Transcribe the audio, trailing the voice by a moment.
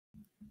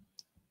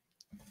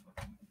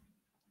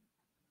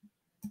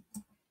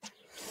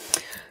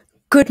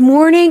good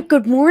morning,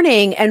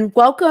 and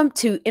welcome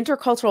to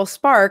Intercultural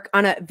Spark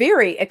on a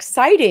very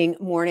exciting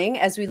morning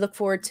as we look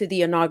forward to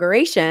the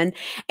inauguration.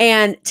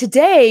 And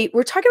today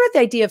we're talking about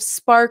the idea of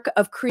spark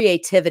of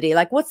creativity.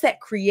 Like, what's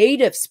that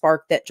creative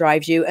spark that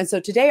drives you? And so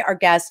today our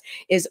guest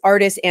is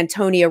artist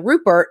Antonia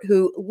Ruppert,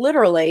 who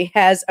literally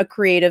has a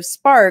creative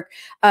spark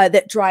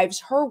that drives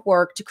her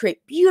work to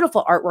create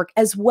beautiful artwork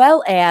as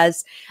well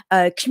as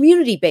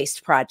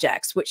community-based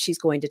projects, which she's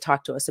going to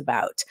talk to us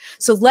about.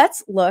 So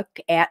let's look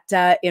at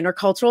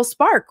Intercultural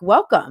Spark.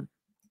 Welcome.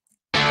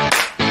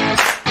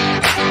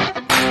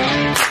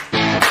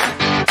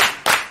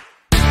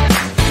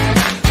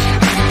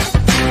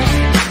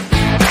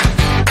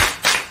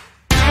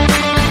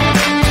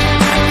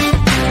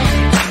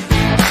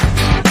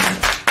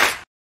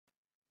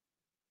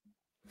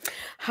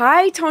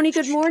 Hi, Toni.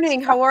 Good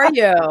morning. How are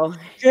you?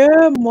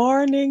 Good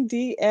morning,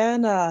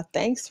 Deanna.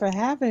 Thanks for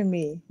having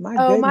me. My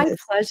Oh, my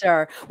goodness.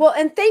 pleasure. Well,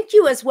 and thank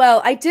you as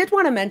well. I did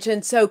want to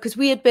mention, so because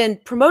we had been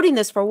promoting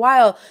this for a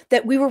while,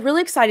 that we were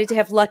really excited to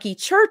have Lucky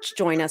Church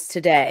join us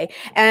today.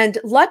 And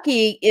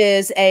Lucky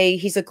he's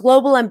a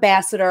global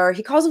ambassador.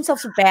 He calls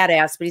himself a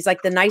badass, but he's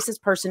like the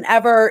nicest person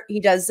ever. He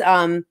does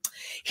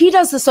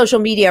the social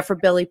media for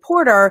Billy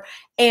Porter.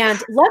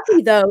 And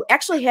Lucky, though,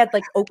 actually had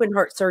like open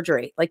heart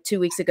surgery like 2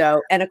 weeks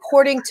ago. And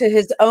according to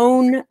his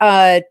own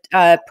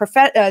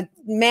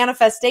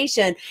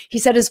manifestation, he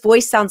said his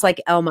voice sounds like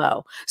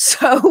Elmo.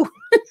 So,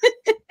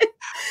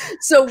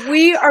 so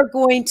we are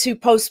going to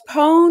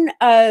postpone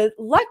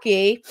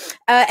Lucky.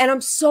 And I'm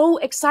so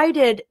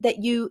excited that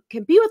you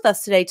can be with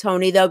us today,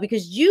 Toni, though,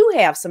 because you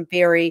have some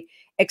very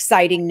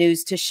exciting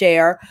news to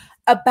share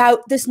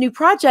about this new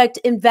project,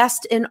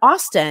 Invest in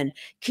Austin.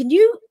 Can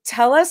you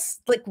tell us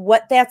like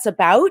what that's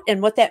about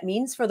and what that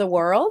means for the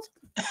world?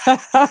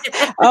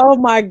 Oh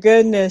my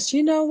goodness.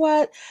 You know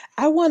what?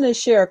 I want to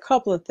share a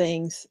couple of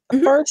things.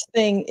 First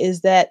thing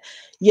is that,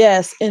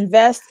 yes,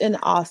 Invest in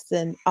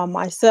Austin,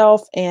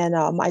 myself and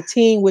my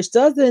team, which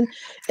doesn't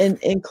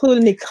include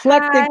an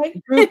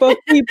eclectic group of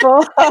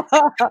people,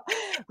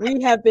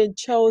 we have been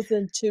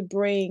chosen to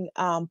bring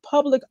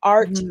public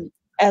art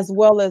as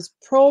well as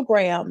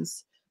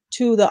programs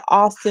to the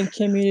Austin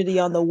community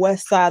on the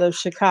west side of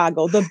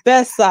Chicago, the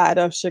best side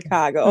of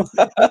Chicago.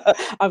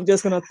 I'm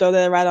just going to throw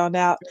that right on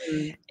out.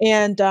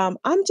 And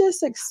I'm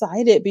just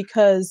excited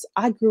because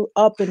I grew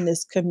up in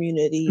this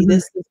community.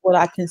 This is what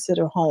I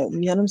consider home.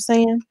 You know what I'm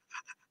saying?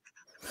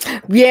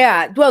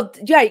 Yeah. Well,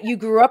 yeah, you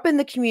grew up in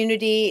the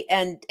community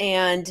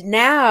and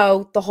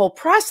now the whole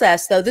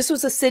process, though, this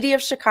was a City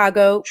of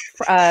Chicago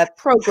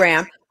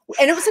program.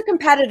 And it was a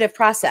competitive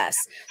process.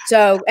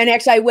 So, and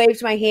actually I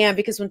waved my hand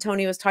because when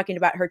Toni was talking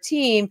about her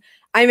team,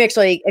 I'm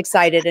actually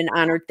excited and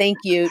honored. Thank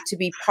you to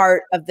be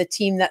part of the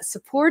team that's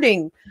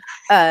supporting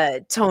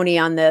Toni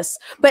on this.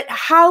 But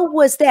how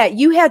was that?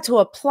 You had to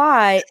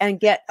apply and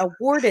get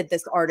awarded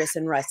this artist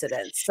in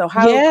residence. So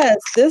how Yes,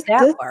 did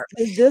that work?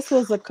 this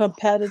was a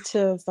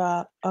competitive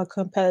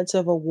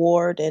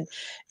award,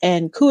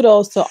 and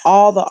kudos to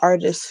all the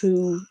artists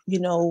who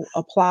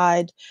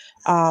applied.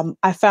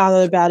 I found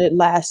out about it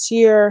last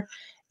year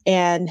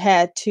and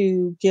had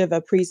to give a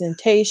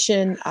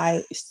presentation.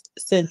 I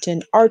sent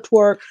in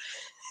artwork,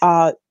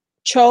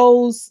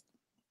 chose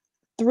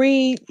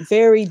 3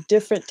 very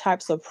different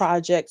types of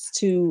projects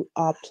to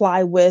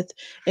apply with,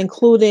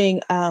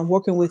 including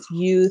working with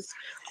youth,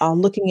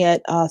 looking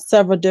at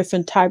several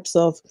different types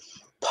of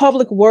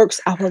public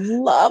works. I would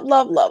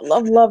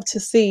love to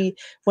see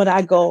when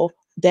I go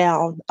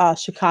down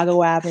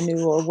Chicago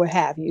Avenue or what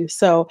have you.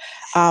 So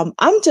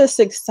I'm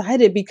just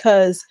excited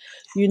because,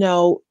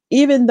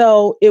 even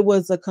though it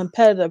was a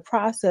competitive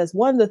process,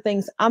 one of the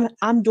things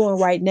I'm doing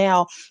right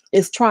now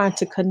is trying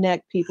to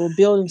connect people,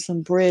 building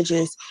some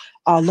bridges,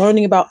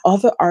 learning about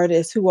other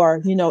artists who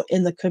are,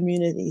 in the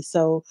community.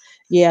 So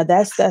yeah,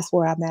 that's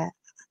where I'm at.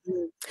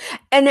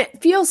 And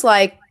it feels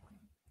like,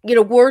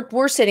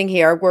 we're sitting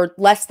here, we're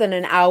less than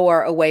an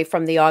hour away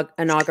from the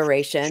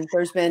inauguration.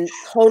 There's been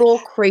total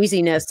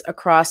craziness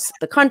across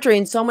the country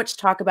and so much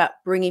talk about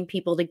bringing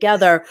people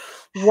together.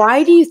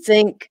 Why do you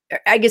think,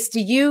 I guess, do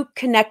you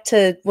connect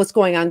to what's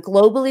going on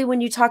globally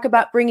when you talk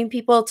about bringing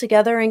people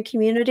together in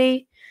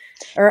community?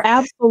 Or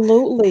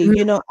Absolutely.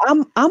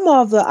 I'm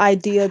of the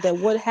idea that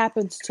what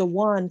happens to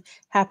one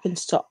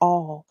happens to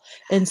all.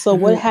 And so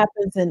what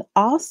happens in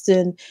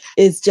Austin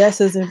is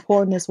just as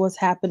important as what's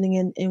happening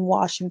in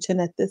Washington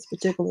at this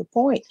particular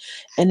point.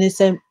 And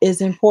it's as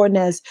important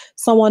as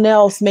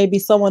maybe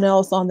someone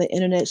else on the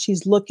internet,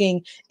 she's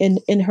looking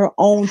in her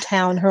own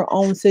town, her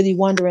own city,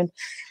 wondering,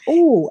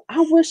 oh,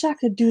 I wish I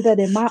could do that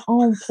in my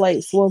own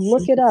place. Well,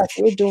 look at us.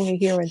 We're doing it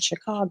here in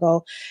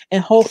Chicago.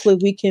 And hopefully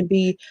we can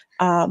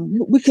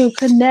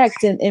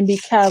connect and be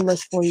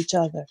catalysts for each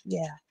other.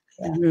 Yeah.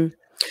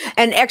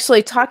 And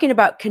actually talking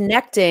about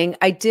connecting,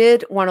 I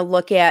did want to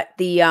look at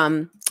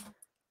the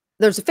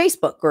there's a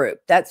Facebook group.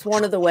 That's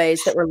one of the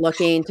ways that we're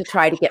looking to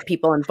try to get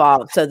people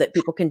involved so that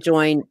people can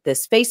join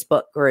this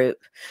Facebook group.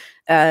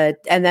 And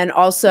then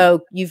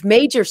also you've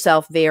made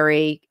yourself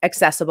very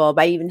accessible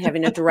by even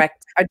having a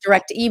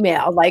direct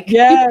email. Like you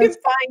can Yes.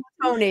 find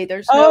Toni.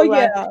 There's Oh, no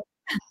yeah.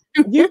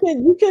 You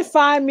can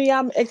find me.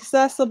 I'm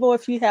accessible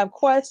if you have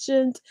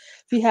questions,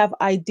 if you have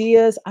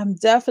ideas. I'm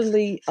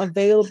definitely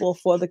available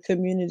for the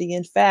community.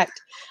 In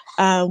fact,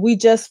 we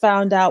just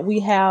found out we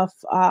have.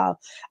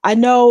 I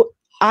know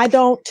I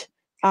don't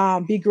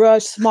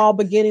begrudge small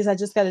beginnings. I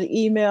just got an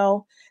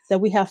email that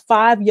we have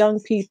 5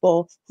 young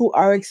people who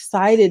are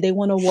excited. They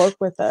want to work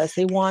with us.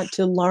 They want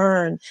to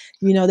learn.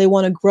 You know, they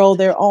want to grow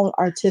their own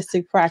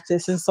artistic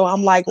practice. And so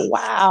I'm like,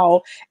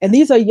 wow. And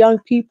these are young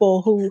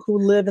people who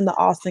live in the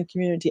Austin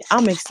community.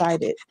 I'm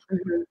excited.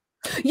 Mhm.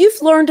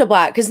 You've learned a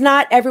lot because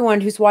not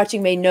everyone who's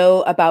watching may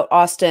know about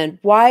Austin.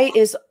 Why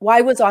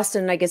was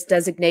Austin, I guess,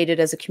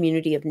 designated as a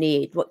community of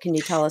need? What can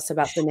you tell us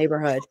about the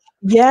neighborhood?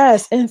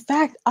 Yes,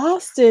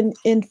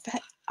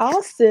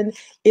 Austin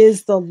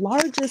is the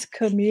largest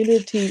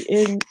community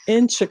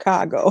in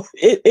Chicago.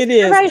 It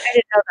is. Right, I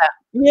didn't know that.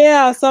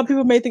 Yeah, some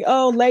people may think,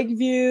 oh,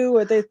 Lakeview,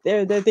 or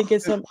they're thinking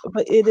some,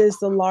 but it is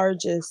the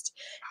largest.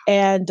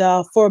 And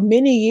for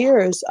many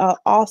years,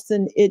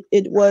 Austin, it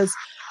was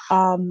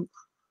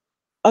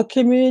a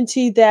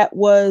community that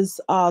was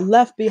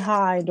left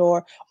behind,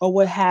 or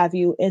what have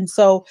you. And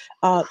so,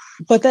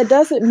 but that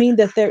doesn't mean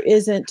that there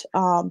isn't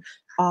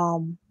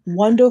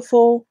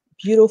wonderful,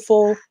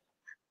 beautiful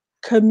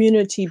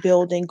community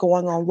building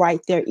going on right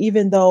there,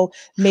 even though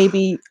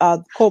maybe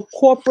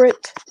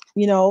corporate,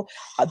 you know,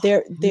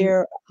 there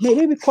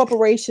maybe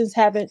corporations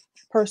haven't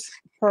pers-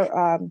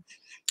 per,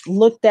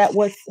 looked at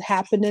what's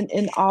happening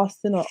in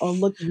Austin, or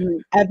looked Mhm.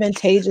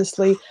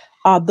 advantageously.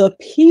 The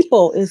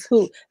people is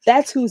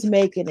that's who's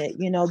making it,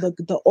 you know,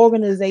 the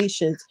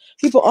organizations,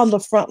 people on the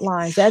front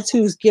lines, that's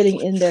who's getting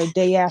in there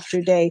day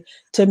after day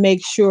to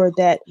make sure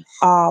that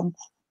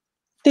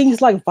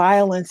things like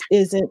violence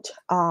isn't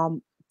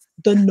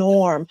the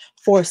norm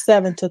for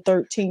 7 to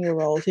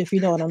 13-year-olds, if you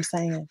know what I'm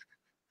saying.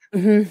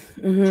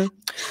 Mm-hmm, mm-hmm.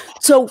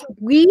 So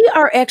we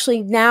are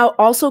actually now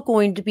also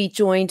going to be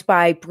joined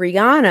by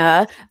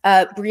Brianna.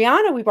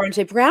 Brianna, we brought in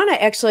today. Brianna,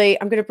 actually,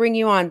 I'm going to bring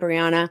you on,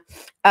 Brianna.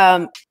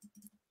 There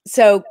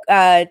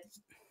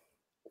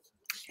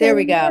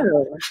we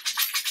go.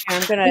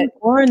 I'm going to. Good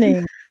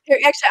morning. Here,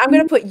 actually, I'm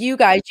going to put you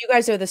guys. You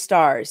guys are the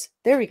stars.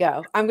 There we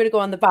go. I'm going to go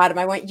on the bottom.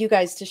 I want you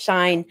guys to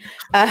shine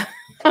on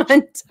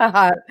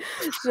top.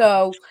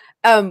 So,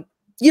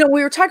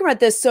 we were talking about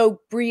this.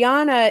 So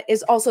Brianna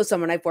is also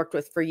someone I've worked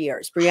with for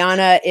years.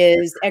 Brianna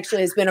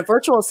has been a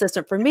virtual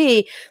assistant for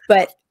me.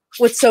 But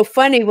what's so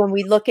funny when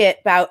we look at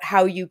about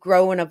how you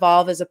grow and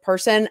evolve as a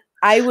person,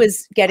 I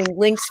was getting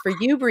links for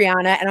you,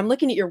 Brianna, and I'm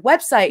looking at your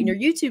website and your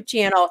YouTube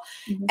channel,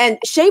 and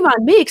shame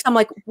on me because I'm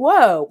like,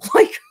 whoa,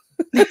 like.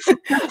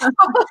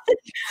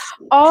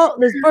 all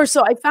this verse.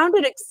 So I found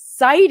it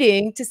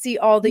exciting to see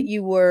all that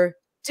you were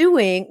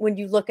doing when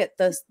you look at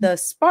the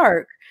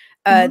spark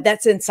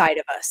that's inside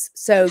of us.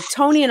 So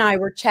Toni and I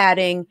were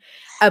chatting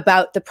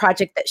about the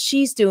project that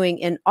she's doing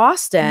in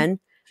Austin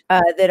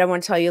that I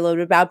want to tell you a little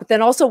bit about, but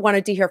then also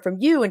wanted to hear from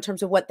you in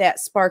terms of what that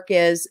spark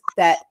is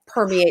that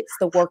permeates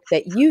the work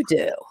that you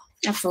do.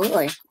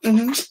 Absolutely.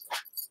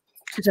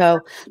 So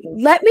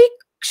let me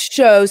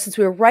show, since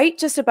we were right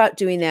just about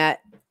doing that,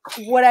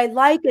 what I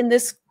like, and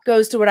this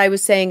goes to what I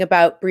was saying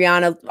about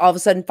Brianna, all of a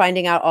sudden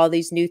finding out all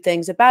these new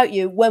things about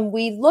you. When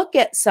we look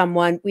at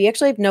someone, we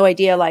actually have no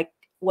idea like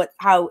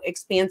how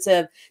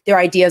expansive their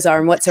ideas are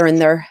and what's in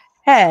their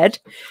head,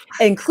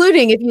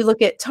 including if you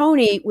look at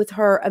Toni with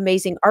her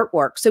amazing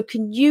artwork. So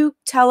can you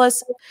tell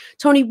us,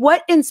 Toni,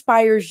 what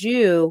inspires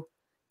you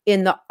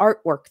in the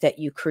artwork that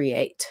you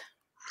create?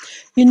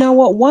 You know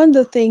what? One of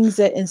the things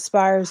that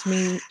inspires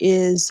me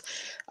is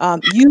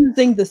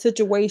using the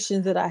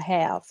situations that I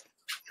have,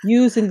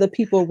 using the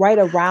people right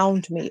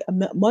around me.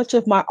 Much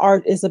of my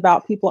art is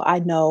about people I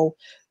know.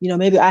 You know,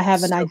 maybe I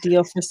have an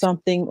idea for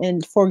something,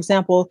 and for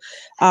example,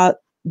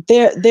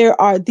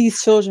 there are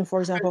these children. For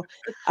example,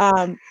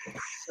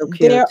 So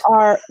cute.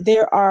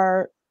 there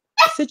are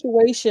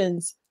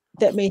situations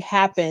that may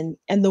happen,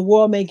 and the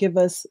world may give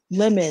us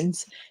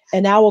lemons,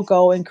 and I will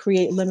go and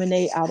create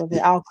lemonade out of it.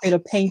 I'll create a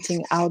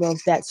painting out of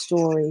that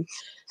story.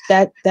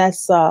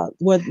 That's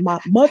where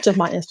much of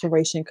my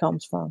inspiration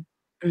comes from.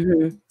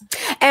 Mm-hmm.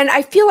 And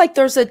I feel like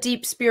there's a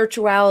deep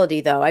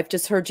spirituality, though. I've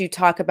just heard you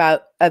talk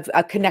about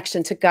a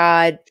connection to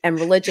God and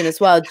religion as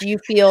well. Do you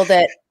feel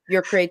that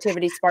your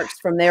creativity sparks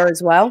from there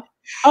as well?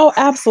 Oh,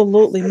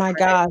 absolutely. My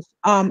gosh.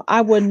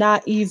 I would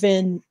not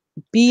even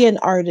be an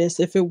artist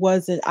if it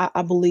wasn't,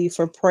 I believe,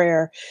 for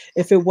prayer.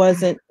 If it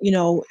wasn't, you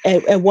know,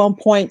 at one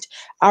point,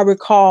 I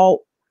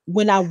recall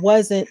when I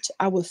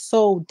was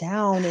so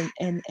down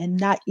and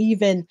not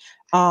even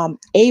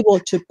able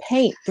to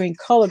paint, bring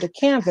color to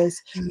canvas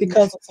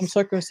because of some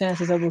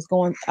circumstances I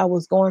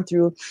was going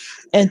through.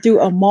 And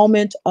through a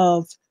moment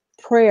of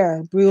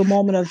prayer, through a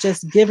moment of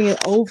just giving it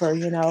over,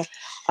 you know,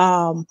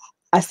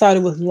 I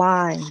started with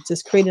lines,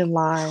 just creating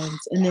lines,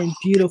 and then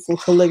beautiful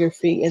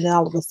calligraphy, and then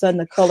all of a sudden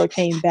the color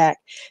came back.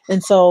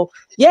 And so,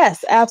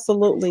 yes,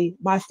 absolutely,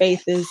 my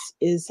faith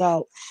is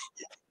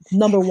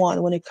number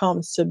one when it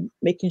comes to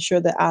making sure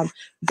that I'm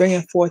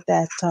bringing forth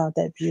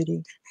that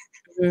beauty.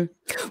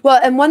 Well,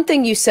 and one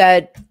thing you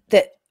said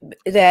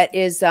that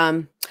is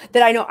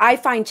that I know I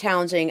find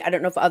challenging. I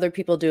don't know if other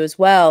people do as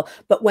well,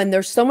 but when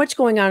there's so much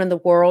going on in the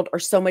world or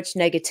so much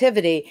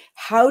negativity,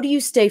 how do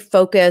you stay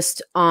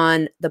focused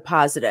on the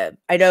positive?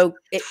 I know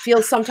it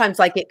feels sometimes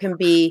like it can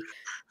be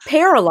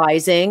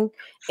paralyzing,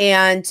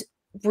 and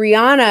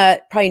Brianna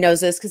probably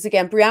knows this because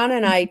again, Brianna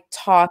and I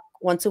talk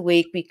once a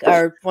week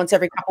or once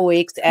every couple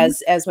weeks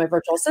as my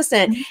virtual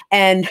assistant,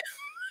 and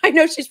I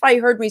know she's probably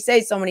heard me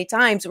say so many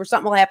times where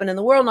something will happen in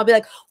the world and I'll be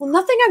like, well,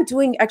 nothing I'm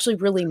doing actually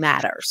really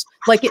matters.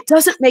 Like it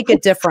doesn't make a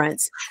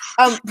difference.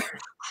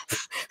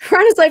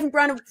 Brianna's life, and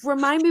Brianna,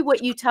 remind me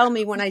what you tell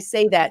me when I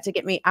say that to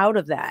get me out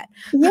of that.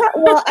 Yeah,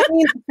 well, I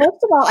mean, first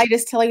of all, I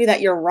just tell you that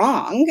you're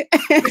wrong.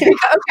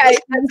 Okay,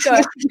 that's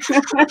good.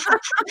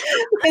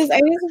 Because I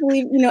just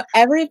believe,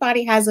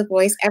 everybody has a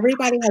voice.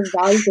 Everybody has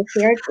values to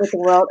share with the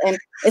world. And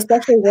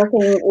especially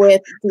working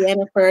with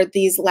Brianna for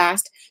these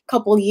last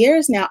couple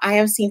years now, I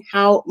have seen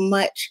how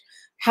much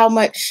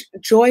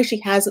joy she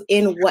has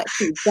in what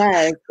she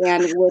does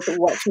and with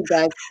what she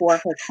does for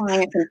her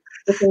clients and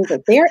the things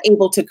that they're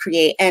able to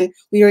create. And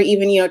we were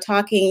even,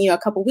 talking, a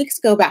couple weeks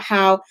ago about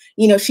how,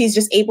 she's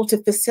just able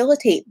to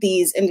facilitate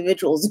these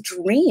individuals'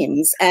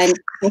 dreams and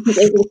she's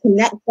able to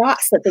connect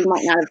dots that they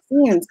might not have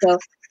seen. So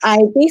I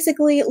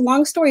basically,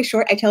 long story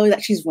short, I tell her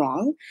that she's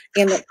wrong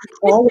and that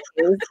she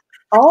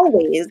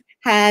always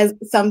has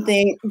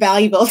something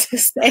valuable to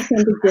say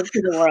and to give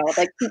to the world.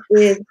 Like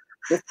she is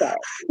the star.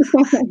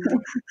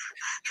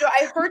 So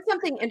I heard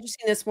something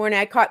interesting this morning.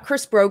 I caught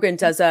Chris Brogan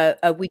does a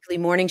weekly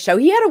morning show.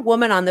 He had a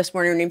woman on this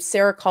morning named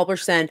Sarah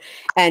Culberson,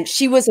 and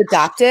she was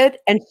adopted.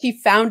 And she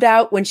found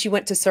out when she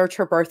went to search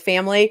her birth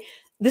family,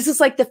 this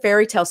is like the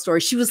fairy tale story.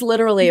 She was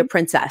literally a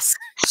princess.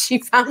 She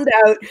found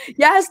out,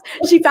 yes,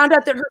 she found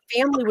out that her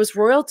family was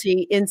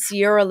royalty in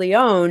Sierra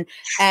Leone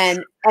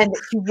and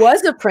she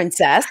was a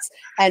princess.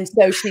 And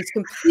so she's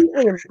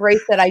completely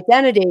embraced that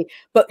identity.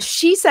 But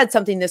she said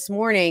something this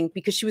morning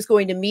because she was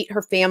going to meet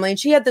her family and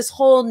she had this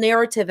whole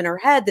narrative in her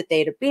head that they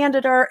had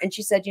abandoned her. And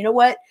she said, you know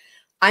what?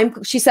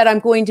 She said, I'm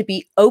going to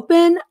be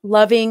open,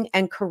 loving,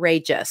 and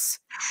courageous.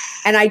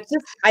 And I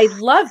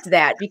loved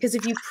that because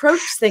if you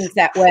approach things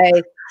that way,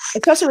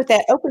 especially with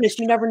that openness,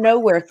 you never know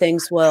where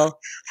things will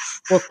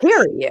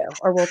carry you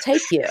or will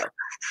take you.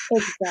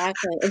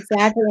 Exactly.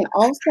 And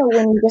also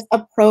when you just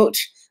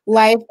approach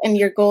life and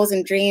your goals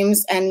and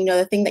dreams and,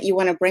 the thing that you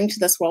want to bring to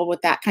this world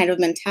with that kind of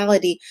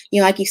mentality,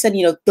 like you said,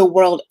 the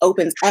world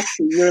opens up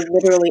to you. You're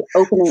literally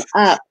opening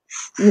up,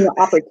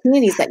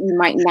 opportunities that you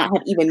might not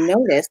have even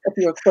noticed if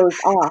you were closed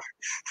off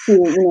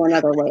to,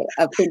 another way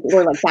of thinking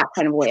or like that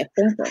kind of way of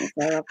thinking.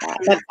 So I love that.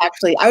 That's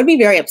actually, I would be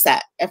very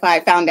upset if I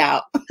found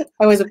out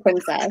I was a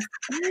princess.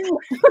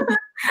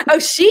 Oh,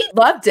 she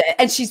loved it.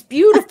 And she's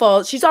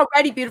beautiful. She's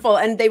already beautiful.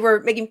 And they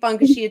were making fun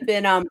because she had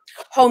been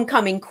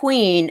homecoming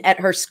queen at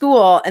her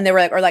school. And they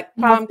were like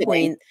prom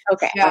queen.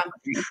 Okay. Yeah.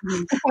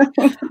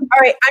 All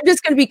right. I'm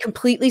just going to be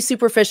completely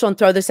superficial and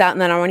throw this out.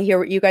 And then I want to hear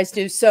what you guys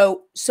do.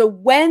 So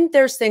when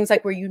there's things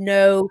like where,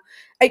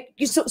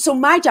 so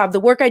my job, the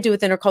work I do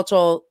with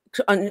intercultural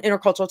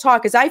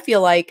talk is I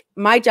feel like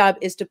my job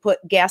is to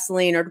put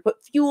gasoline or to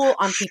put fuel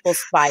on people's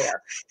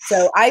fire.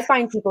 So I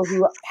find people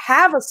who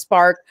have a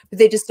spark, but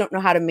they just don't know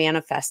how to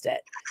manifest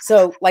it.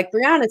 So like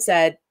Brianna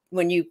said,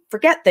 when you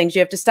forget things, you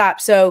have to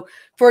stop. So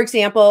for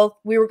example,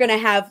 we were going to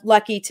have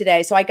Lucky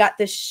today. So I got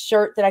this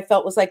shirt that I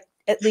felt was like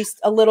at least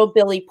a little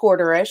Billy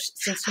Porter-ish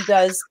since she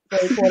does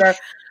Billy Porter.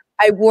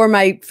 I wore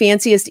my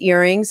fanciest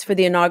earrings for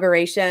the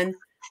inauguration,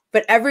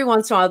 but every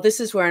once in a while,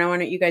 this is where, and I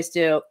want you guys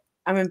do,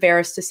 I'm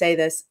embarrassed to say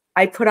this,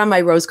 I put on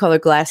my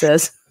rose-colored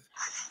glasses.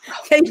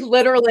 They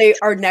literally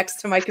are next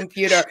to my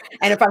computer.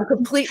 And if I'm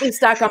completely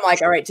stuck, I'm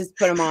like, all right, just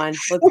put them on.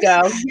 Let's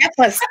go.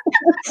 Yes.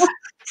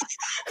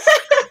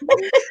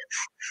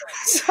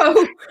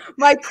 So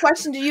my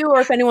question to you, or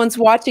if anyone's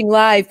watching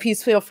live,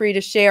 please feel free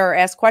to share or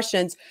ask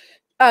questions.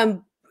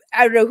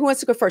 I don't know who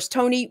wants to go first.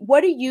 Toni,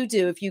 what do you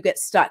do if you get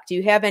stuck? Do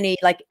you have any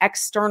like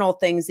external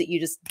things that you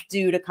just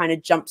do to kind of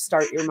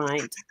jumpstart your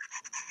mind?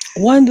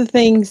 One of the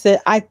things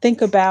that I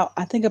think about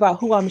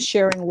who I'm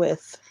sharing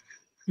with.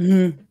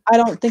 Mm-hmm.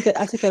 I take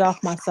it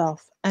off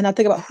myself. And I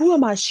think about who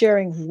am I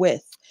sharing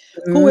with?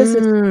 Who is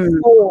this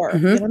for? Mm-hmm.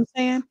 You know what I'm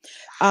saying?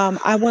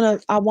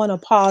 I wanna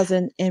pause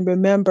and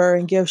remember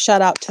and give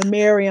shout out to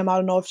Miriam. I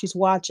don't know if she's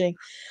watching,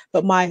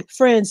 but my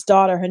friend's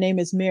daughter, her name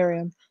is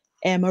Miriam.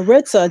 And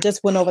Maritza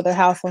just went over their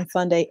house on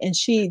Sunday, and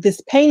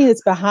this painting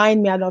that's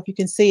behind me, I don't know if you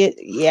can see it.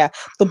 Yeah,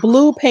 the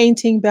blue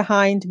painting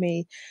behind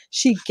me,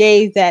 she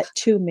gave that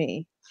to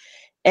me.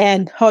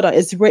 And hold on,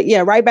 it's right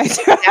back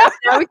there.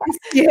 Now we can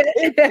see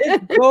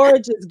it.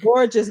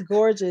 It's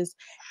gorgeous.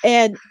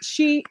 And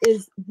she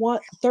is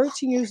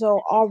 13 years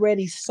old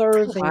already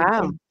serving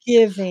Wow. and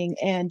giving.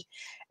 And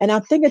And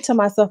I'm thinking to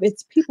myself,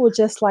 it's people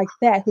just like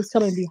that who's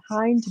coming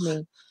behind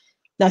me.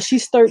 Now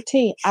she's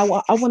 13. I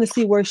want to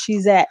see where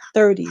she's at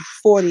 30,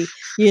 40,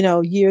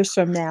 years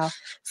from now.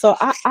 So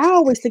I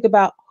always think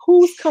about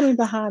who's coming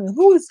behind me,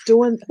 who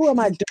am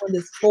I doing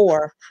this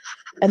for?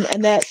 And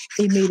that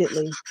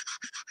immediately,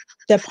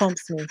 that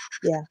pumps me.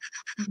 Yeah.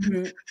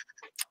 Mm-hmm.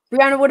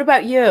 Brianna, what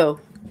about you?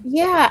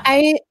 Yeah,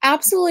 I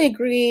absolutely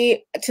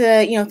agree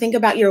to, think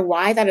about your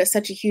why. That is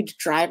such a huge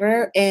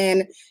driver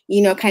in,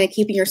 kind of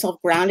keeping yourself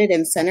grounded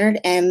and centered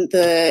in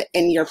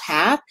your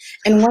path.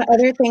 And one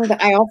other thing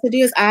that I also do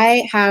is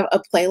I have a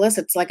playlist.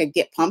 It's like a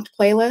get pumped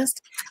playlist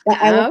that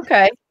I listen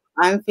Okay.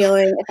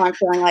 if I'm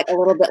feeling like a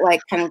little bit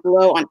like kind of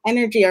low on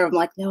energy, or I'm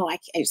like, no, I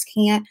just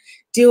can't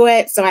do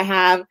it. So I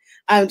have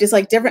just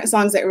like different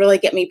songs that really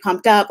get me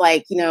pumped up,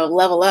 like,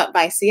 Level Up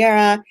by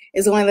Sierra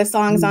is one of the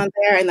songs on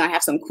there. And then I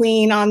have some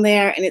Queen on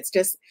there. And it's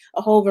just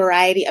a whole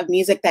variety of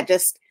music that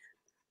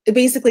it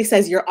basically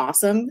says you're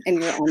awesome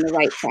and you're on the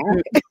right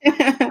track.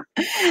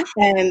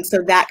 And so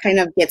that kind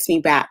of gets me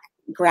back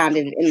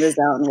grounded in the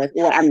zone with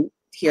what I'm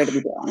here to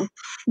be doing.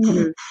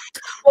 Mm-hmm.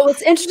 Well,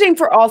 it's interesting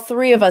for all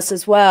three of us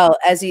as well,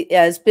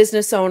 as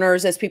business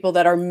owners, as people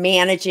that are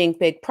managing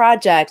big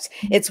projects.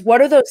 It's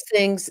what are those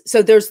things?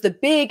 So there's the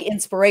big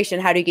inspiration,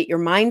 how do you get your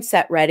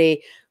mindset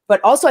ready? But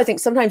also I think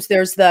sometimes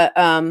there's the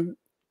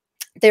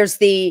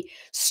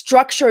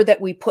structure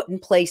that we put in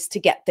place to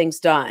get things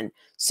done.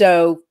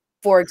 So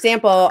for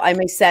example, I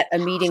may set a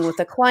meeting with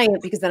a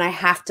client because then I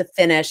have to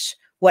finish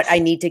what I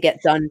need to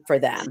get done for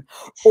them.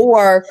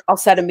 Or I'll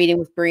set a meeting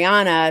with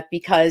Brianna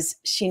because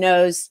she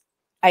knows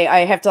I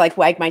have to like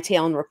wag my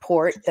tail and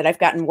report that I've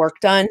gotten work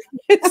done.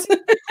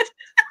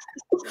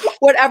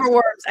 Whatever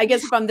works. I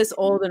guess if I'm this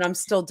old and I'm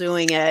still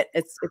doing it,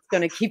 it's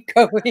going to keep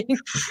going.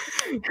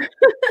 And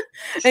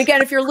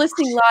again, if you're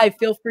listening live,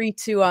 feel free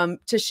to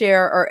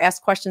share or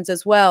ask questions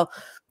as well.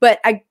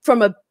 But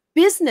from a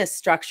business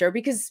structure,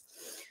 because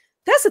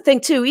that's the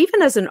thing too,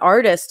 even as an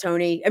artist,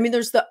 Toni, I mean,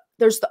 there's the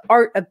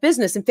art of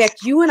business. In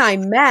fact, you and I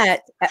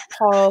met at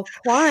Paul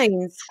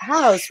Klein's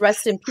house.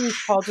 Rest in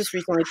peace. Paul just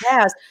recently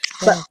passed.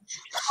 But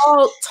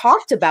Paul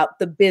talked about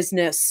the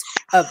business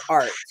of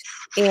art.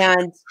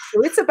 And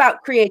so it's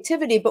about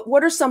creativity, but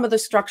what are some of the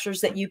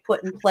structures that you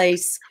put in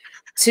place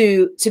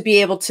to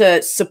be able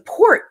to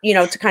support,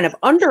 to kind of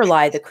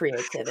underlie the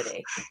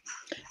creativity?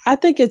 I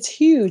think it's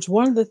huge.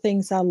 One of the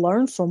things I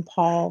learned from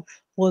Paul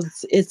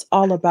was it's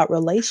all about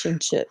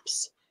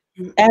relationships.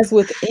 As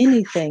with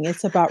anything,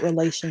 it's about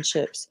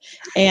relationships.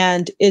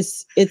 And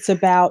it's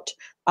about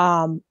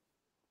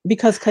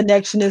because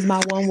connection is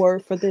my one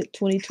word for the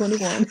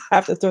 2021. I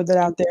have to throw that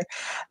out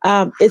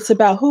there. It's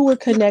about who we're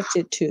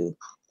connected to.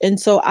 And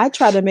so I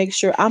try to make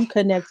sure I'm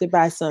connected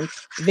by some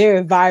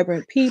very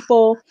vibrant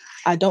people.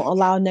 I don't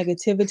allow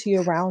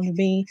negativity around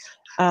me.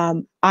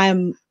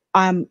 I'm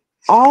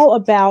all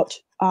about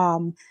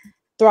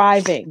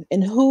thriving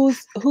and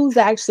who's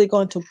actually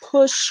going to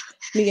push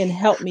me and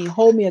help me,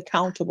 hold me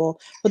accountable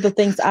for the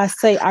things I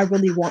say I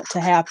really want to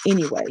have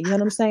anyway. You know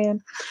what I'm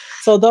saying?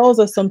 So those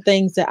are some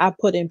things that I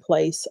put in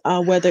place,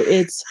 whether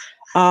it's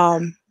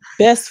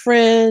best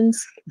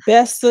friends,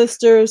 best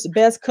sisters,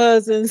 best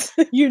cousins,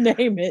 you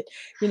name it.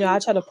 I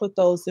try to put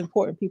those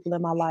important people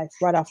in my life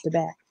right off the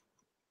bat.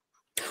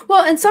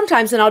 Well, and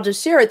sometimes, and I'll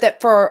just share it, that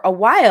for a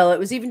while, it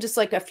was even just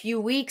like a few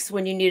weeks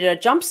when you needed a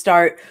jump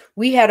start,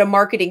 we had a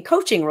marketing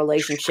coaching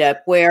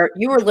relationship where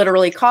you were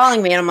literally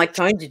calling me and I'm like,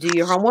 Toni, to do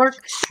your homework.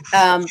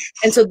 And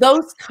so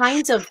those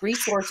kinds of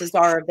resources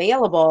are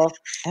available.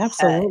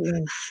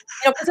 Absolutely.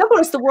 Because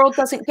otherwise the world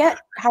doesn't get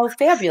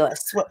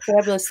what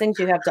fabulous things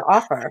you have to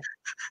offer.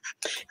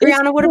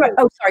 Brianna, what about,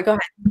 sorry, go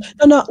ahead.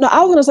 No,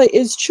 I was going to say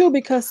it's true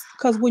because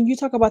when you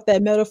talk about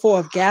that metaphor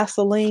of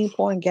gasoline,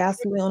 pouring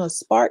gasoline on a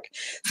spark,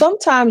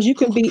 sometimes you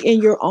can be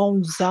in your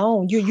own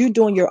zone. You're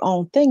doing your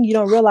own thing. You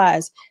don't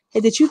realize, hey,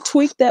 did you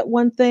tweak that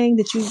one thing?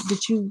 Did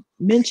you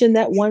mention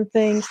that one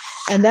thing?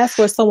 And that's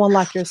where someone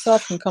like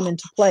yourself can come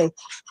into play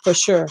for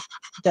sure.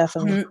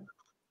 Definitely. Mm-hmm.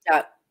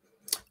 Yeah.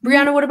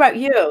 Brianna, what about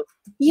you?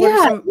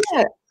 Yeah.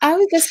 I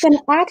was just going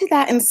to add to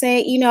that and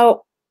say,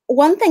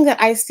 one thing that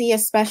I see,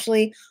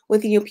 especially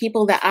with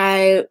people that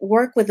I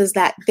work with, is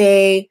that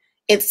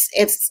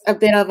it's a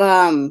bit of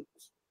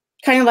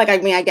kind of like,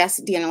 I guess,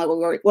 Deanna,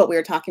 like what we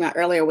were talking about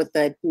earlier with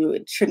the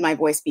should my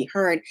voice be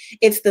heard?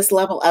 It's this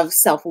level of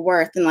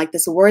self-worth and like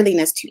this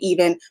worthiness to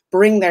even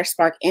bring their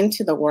spark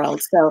into the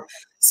world.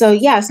 So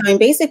I'm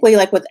basically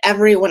like with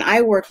everyone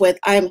I work with,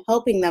 I'm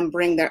helping them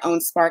bring their own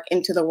spark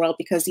into the world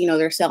because,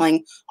 they're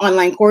selling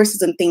online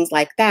courses and things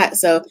like that.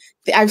 So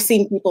I've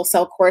seen people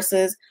sell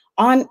courses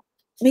on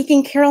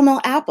making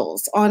caramel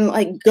apples, on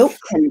like goat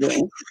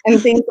tending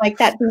and things like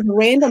that, these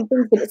random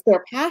things, but it's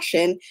their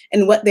passion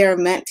and what they're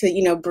meant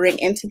to, bring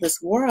into this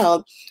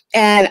world.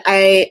 And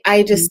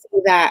I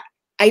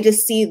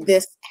just see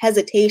this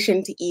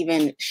hesitation to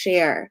even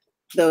share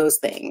those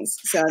things.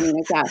 So,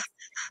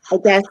 I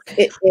guess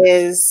it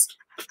is,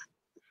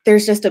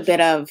 there's just a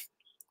bit of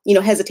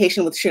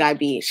hesitation with should I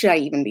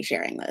even be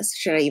sharing this?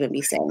 Should I even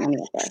be saying any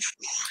of this?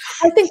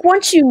 I think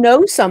once you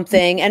know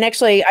something, and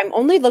actually I'm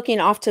only looking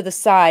off to the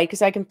side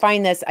because I can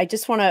find this. I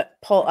just want to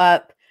pull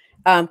up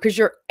because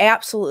you're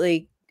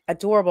absolutely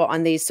adorable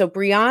on these. So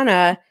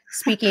Brianna,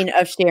 speaking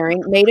of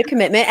sharing, made a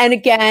commitment. And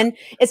again,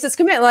 it's this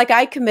commitment, like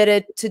I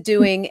committed to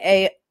doing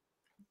a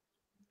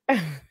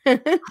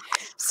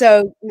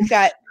so we've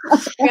got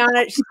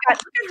Brianna, she's got,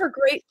 look at her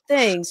great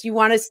things. You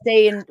want to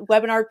stay in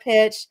webinar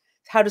pitch,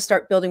 how to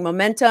start building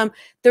momentum.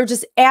 They're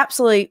just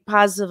absolutely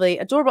positively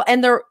adorable.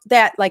 And they're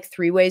that like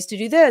 3 ways to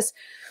do this.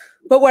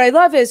 But what I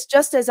love is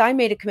just as I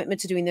made a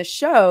commitment to doing this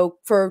show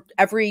for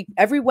every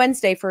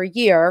Wednesday for a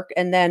year,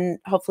 and then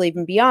hopefully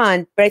even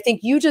beyond, but I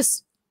think you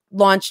just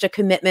launched a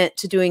commitment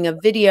to doing a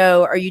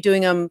video. Are you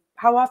doing them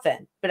how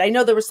often? But I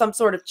know there was some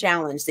sort of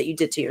challenge that you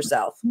did to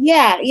yourself.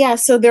 Yeah.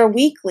 So they're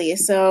weekly.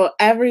 So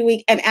every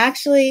week, and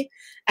actually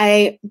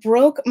I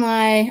broke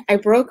my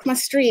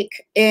streak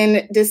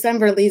in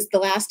December, the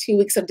last 2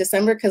 weeks of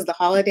December, because the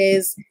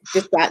holidays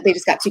just got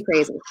too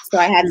crazy. So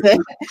I had to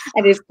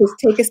just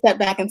take a step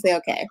back and say,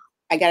 okay,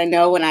 I gotta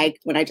know when I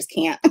just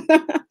can't do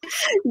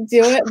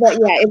it. But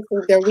yeah,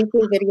 they're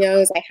weekly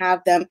videos. I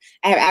have them.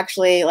 I have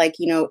actually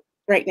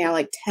right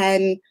now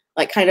 10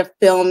 kind of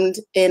filmed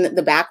in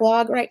the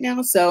backlog right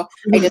now. So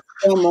I just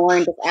film more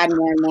and just add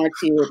more and more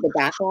to the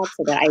backlog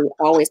so that I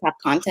always have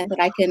content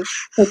that I can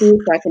produce,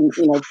 so I can,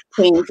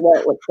 change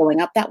what's going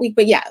up that week.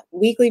 But yeah,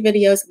 weekly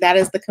videos, that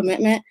is the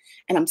commitment,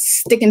 and I'm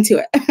sticking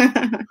to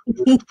it.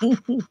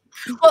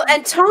 Well,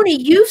 and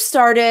Toni, you've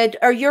started,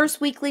 are yours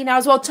weekly now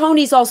as well?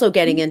 Toni's also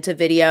getting into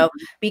video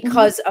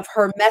because of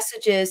her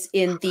messages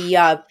in the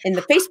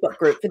Facebook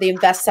group for the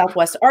Invest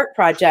Southwest Art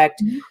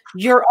Project.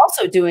 You're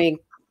also doing,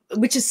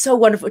 which is so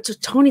wonderful. So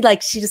Toni,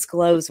 she just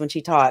glows when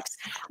she talks.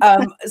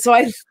 So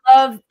I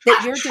love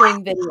that you're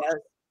doing videos.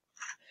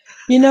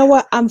 You know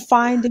what? I'm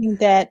finding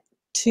that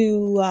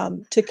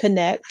to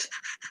connect.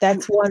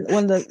 That's one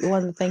of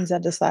the things I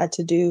decided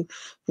to do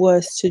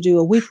was to do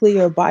a weekly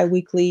or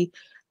bi-weekly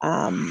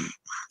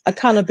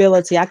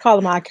accountability. I call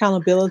it my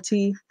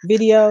accountability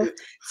video,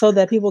 so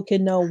that people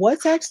can know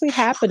what's actually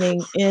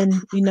happening in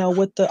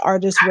with the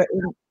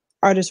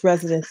artist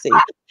residency.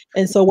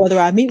 And so whether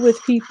I meet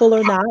with people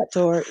or not,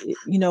 or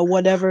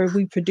whatever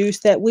we produce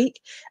that week,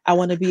 I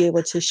want to be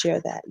able to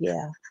share that.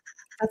 Yeah.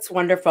 That's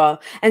wonderful.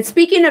 And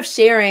speaking of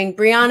sharing,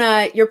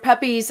 Brianna, your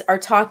puppies are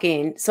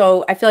talking.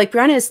 So I feel like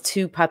Brianna has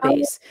 2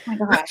 puppies. Oh my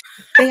gosh.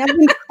 They have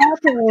been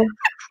talking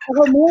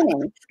all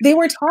morning. They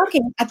were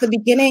talking at the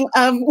beginning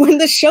of when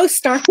the show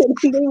started.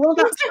 They will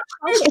not stop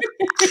talking.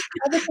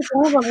 I just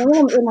have one of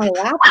them in my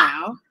lap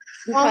now.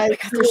 Oh my God,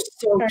 they're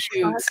so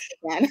cute.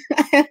 Again.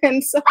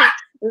 And so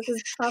this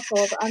is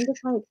couple. I'm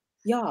just like,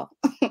 y'all,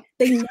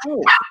 they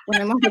know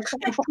when I'm on the call.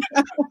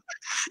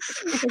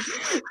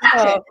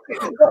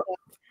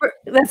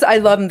 I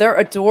love them. They're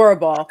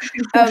adorable.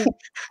 So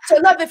I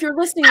love, if you're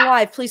listening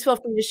live, please feel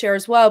free to share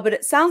as well. But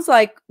it sounds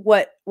like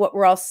what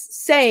we're all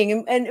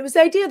saying, and it was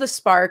the idea of the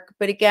spark.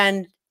 But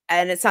again,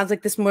 and it sounds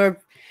like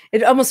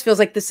it almost feels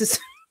like this is,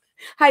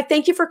 hi,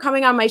 thank you for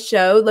coming on my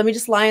show. Let me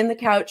just lie on the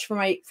couch for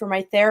my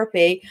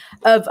therapy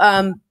of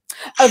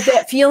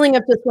that feeling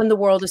of just when the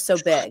world is so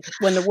big,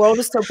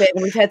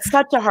 and we've had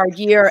such a hard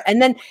year,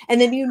 and then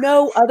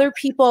other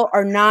people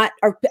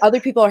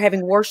are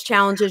having worse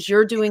challenges.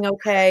 You're doing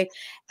okay,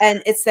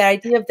 and it's the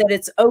idea of that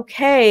it's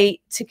okay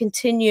to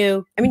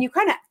continue. I mean,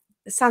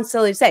 it sounds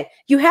silly to say,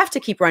 you have to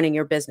keep running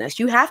your business.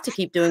 You have to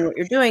keep doing what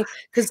you're doing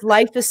because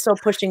life is still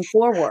pushing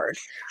forward.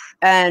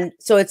 And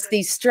so it's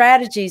these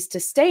strategies to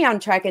stay on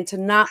track and to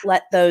not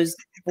let those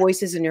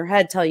voices in your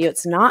head tell you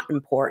it's not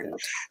important.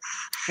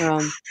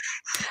 I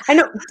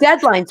know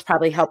deadlines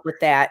probably help with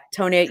that.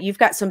 Toni, you've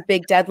got some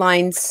big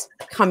deadlines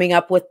coming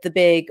up with the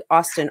big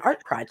Austin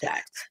art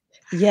project.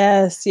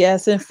 Yes.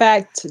 In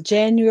fact,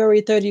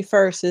 January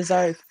 31st is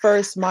our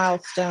first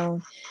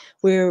milestone.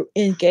 We're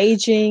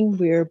engaging,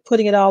 we're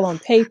putting it all on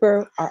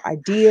paper, our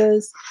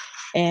ideas,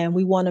 and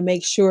we want to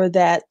make sure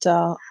that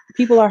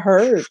people are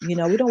heard. We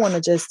don't want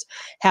to just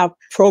have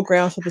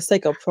programs for the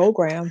sake of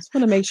programs. We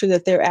want to make sure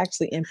that they're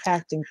actually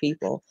impacting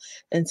people.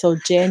 And so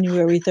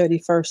January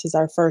 31st is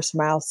our first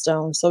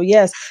milestone. So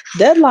yes,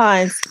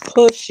 deadlines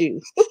push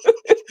you.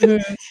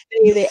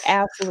 They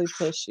absolutely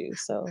push you.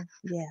 So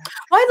yeah.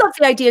 Well, I love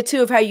the idea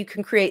too of how you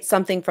can create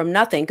something from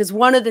nothing. Because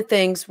one of the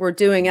things we're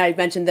doing, I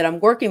mentioned that I'm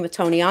working with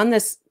Toni on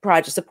this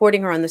project,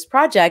 supporting her on this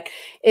project,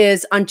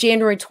 is on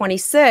January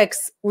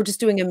 26th, we're just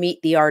doing a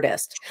meet the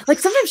artist. Like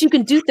sometimes you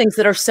can do things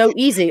that are so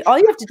easy. All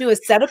you have to do is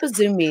set up a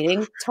Zoom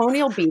meeting.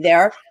 Toni will be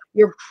there.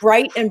 You're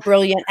bright and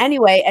brilliant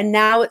anyway. And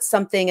now it's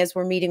something, as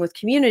we're meeting with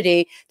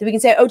community, that we can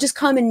say, oh, just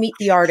come and meet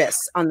the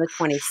artists on the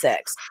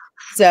 26th.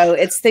 So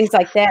it's things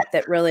like that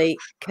that really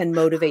can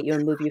motivate you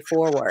and move you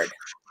forward.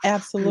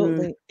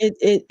 Absolutely.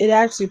 It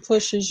actually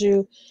pushes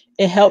you.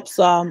 It helps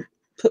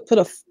put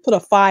a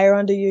fire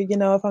under you, if you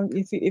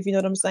know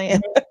what I'm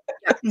saying.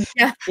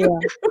 Yeah.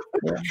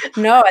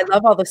 No, I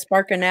love all the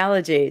spark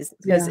analogies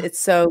because it's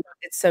so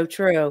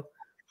true.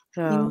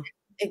 So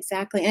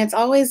Exactly. And it's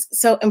always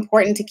so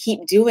important to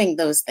keep doing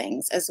those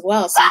things as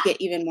well. So you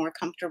get even more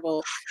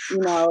comfortable,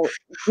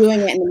 doing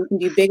it, and then you can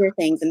do bigger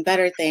things and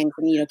better things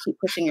and, keep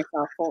pushing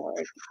yourself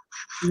forward.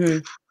 Mm-hmm.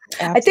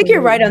 Absolutely. I think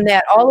you're right on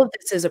that. All of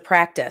this is a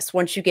practice.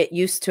 Once you get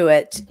used to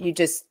it, you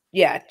just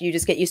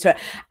get used to it.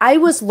 I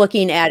was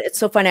looking at, it's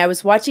so funny. I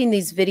was watching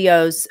these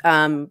videos.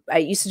 I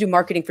used to do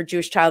marketing for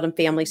Jewish Child and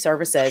Family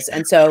Services.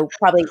 And so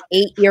probably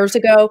 8 years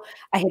ago,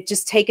 I had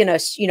just taken a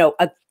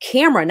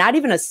camera, not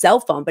even a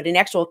cell phone, but an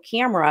actual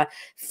camera,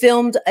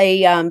 filmed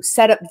a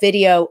setup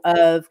video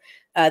of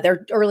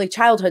their early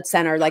childhood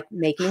center, like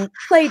making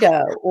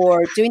Play-Doh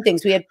or doing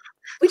things. We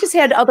just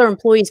had other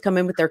employees come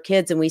in with their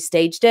kids and we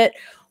staged it.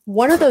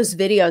 One of those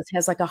videos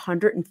has like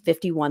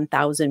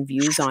 151,000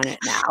 views on it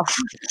now.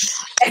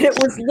 And it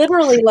was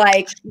literally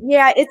like,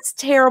 yeah, it's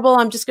terrible.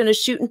 I'm just going to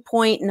shoot and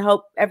point and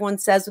hope everyone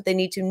says what they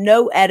need to.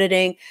 No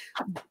editing,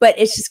 but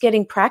it's just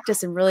getting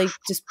practice and really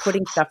just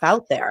putting stuff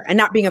out there and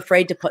not being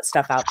afraid to put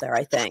stuff out there,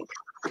 I think.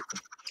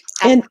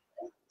 And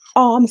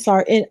I'm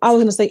sorry. And I was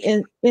going to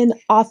say in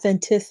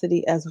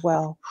authenticity as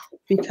well,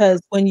 because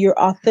when you're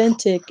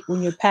authentic,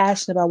 when you're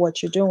passionate about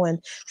what you're doing,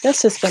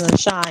 that's just going to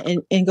shine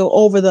and go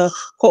over the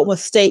quote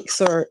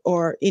mistakes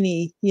or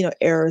any,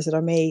 errors that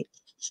are made.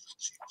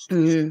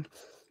 Mm-hmm.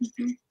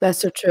 That's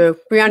so true.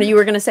 Brianna, you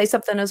were going to say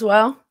something as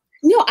well?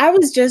 No, I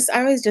was just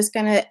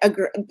going to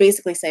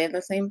basically say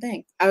the same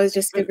thing. I was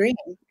just agreeing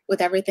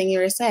with everything you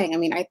were saying. I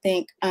mean, I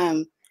think,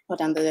 hold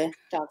on, the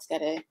dog's got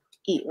to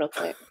eat real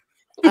quick.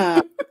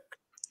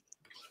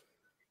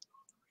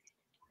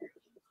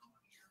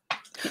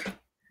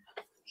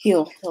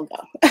 He'll go.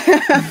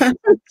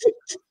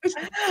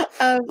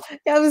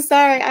 I'm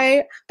sorry.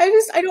 I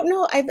don't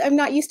know. I'm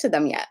not used to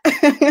them yet.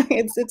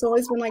 It's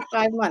always been like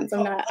 5 months.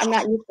 I'm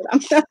not used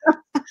to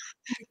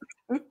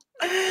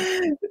them.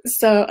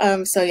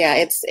 So yeah,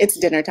 it's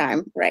dinner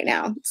time right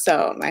now.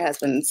 So my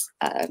husband's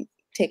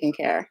taking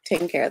care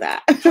of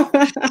that.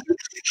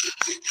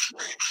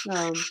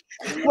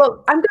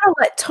 Well, I'm going to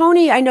let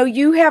Toni, I know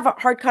you have a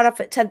hard cutoff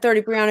at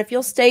 10:30, Brianna, if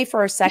you'll stay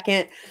for a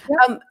second.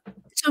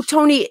 So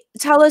Toni,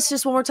 tell us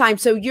just one more time.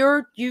 So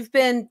you've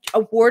been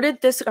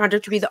awarded this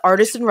contract to be the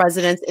artist in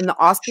residence in the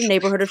Austin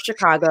neighborhood of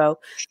Chicago.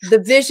 The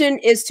vision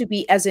is to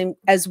be as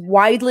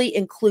widely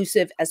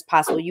inclusive as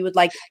possible. You would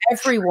like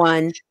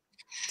everyone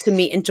to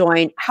meet and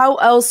join.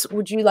 What else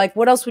would you like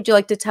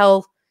to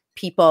tell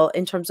people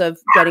in terms of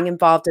getting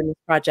involved in this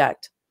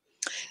project?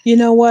 You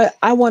know what?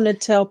 I want to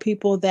tell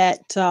people that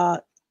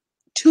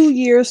 2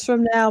 years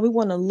from now, we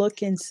want to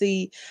look and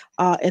see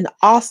an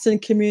Austin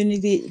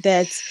community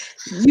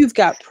you've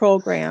got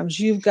programs,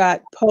 you've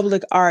got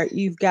public art,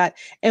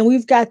 and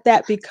we've got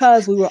that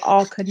because we were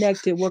all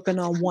connected working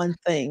on one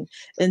thing.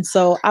 And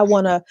so I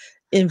want to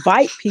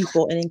invite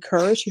people and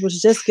encourage people to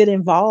just get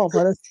involved.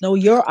 Let us know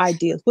your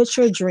ideas. What's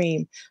your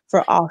dream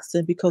for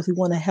Austin? Because we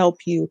want to help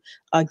you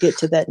get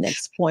to that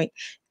next point.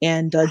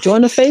 And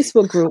join a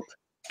Facebook group.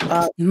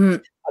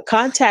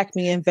 Contact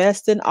me,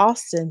 Invest in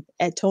Austin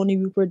at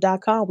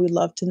ToniRuppert.com. We'd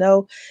love to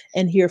know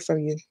and hear from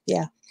you.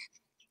 Yeah.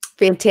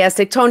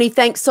 Fantastic. Toni,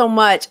 thanks so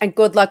much. And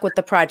good luck with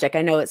the project.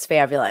 I know it's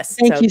fabulous.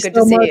 Thank you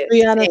so much,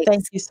 Brianna.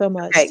 Thank you so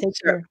much. Okay, Take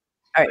care.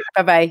 All right.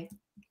 Bye-bye.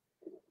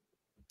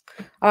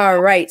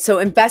 All right. So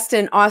Invest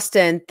in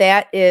Austin,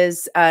 that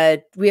is,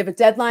 we have a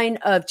deadline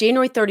of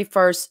January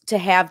 31st to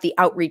have the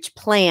outreach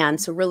plan.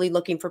 So really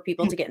looking for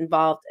people to get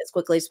involved as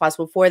quickly as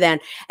possible before then.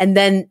 And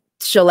then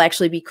she'll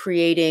actually be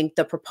creating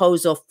the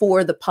proposal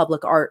for the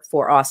public art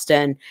for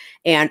Austin.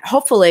 And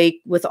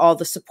hopefully with all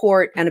the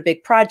support and a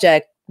big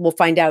project, we'll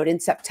find out in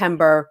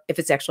September if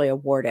it's actually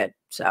awarded.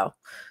 So,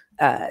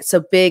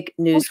 so big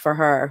news for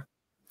her.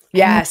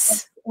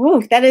 Yes.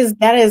 Oh, that is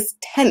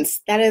tense.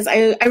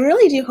 I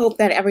really do hope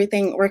that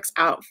everything works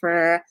out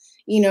for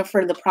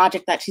the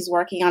project that she's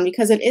working on,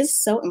 because it is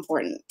so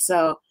important.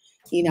 So,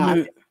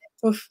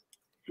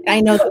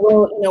 I know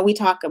that we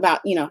talk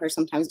about, her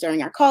sometimes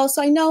during our calls.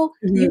 So I know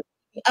you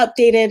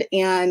updated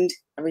and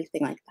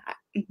everything like that.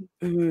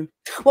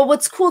 Well,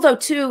 what's cool though,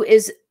 too,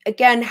 is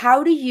again,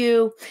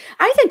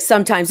 I think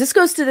sometimes this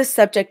goes to this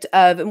subject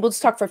of, and we'll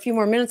just talk for a few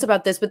more minutes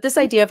about this, but this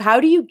idea of how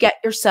do you get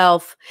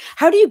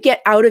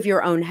out of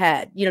your own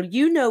head?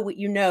 You know what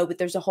you know, but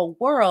there's a whole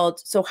world.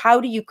 So how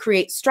do you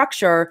create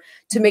structure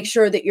to make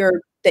sure that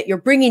you're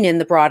bringing in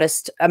the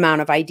broadest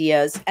amount of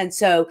ideas? And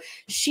so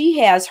she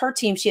has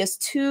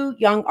 2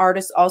 young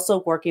artists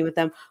also working with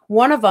them.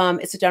 One of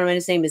them is a gentleman,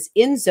 his name is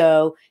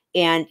Enzo,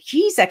 and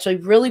he's actually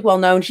really well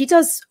known. He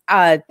does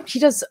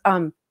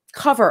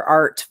cover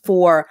art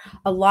for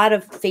a lot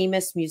of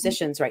famous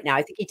musicians right now.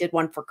 I think he did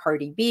one for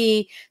Cardi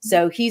B.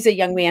 So he's a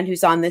young man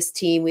who's on this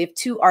team. We have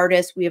 2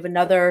 artists. We have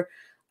another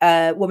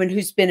woman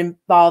who's been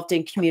involved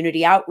in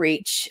community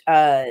outreach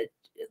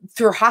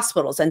through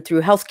hospitals and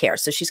through healthcare.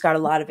 So she's got a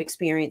lot of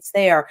experience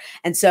there.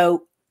 And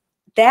so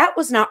that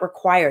was not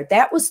required.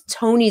 That was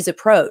Toni's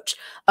approach.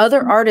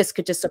 Other artists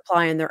could just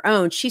apply on their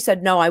own. She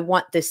said, no, I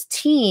want this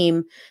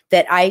team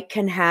that I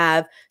can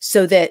have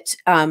so that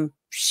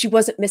she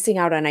wasn't missing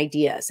out on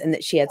ideas and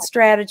that she had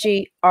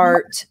strategy,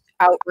 art,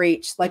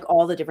 outreach, like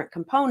all the different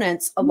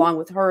components, along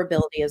with her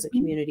ability as a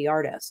community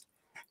artist.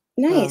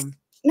 Nice.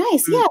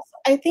 Nice. Yes.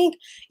 I think,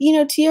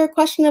 to your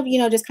question of,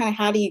 just kind of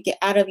how do you get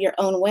out of your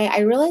own way? I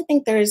really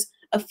think there's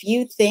a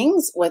few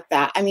things with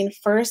that. I mean,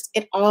 first,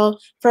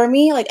 for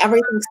me, like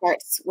everything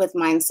starts with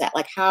mindset.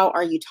 Like, how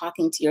are you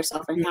talking to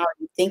yourself and how are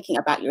you thinking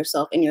about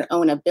yourself and your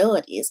own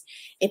abilities?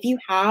 If you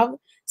have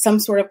some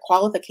sort of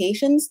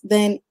qualifications,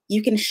 then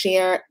you can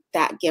share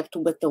that gift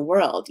with the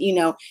world.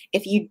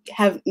 If you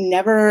have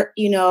never,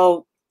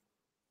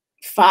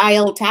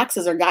 filed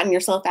taxes or gotten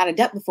yourself out of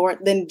debt before,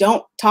 then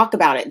don't talk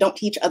about it. Don't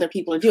teach other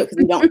people to do it because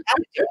you don't have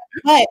to do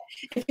it. But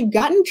if you've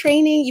gotten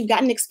training, you've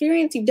gotten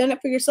experience, you've done it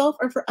for yourself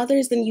or for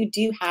others, then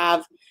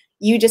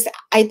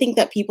I think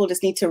that people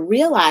just need to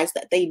realize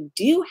that they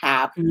do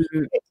have what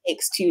it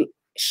takes to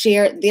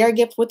share their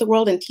gift with the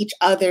world and teach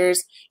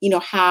others,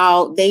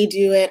 how they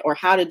do it or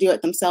how to do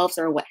it themselves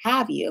or what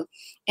have you.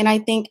 And I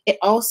think it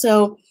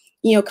also,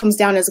 comes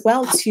down as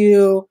well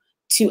to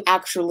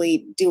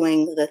actually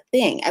doing the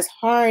thing, as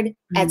hard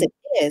as it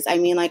is. I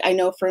mean, like, I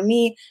know for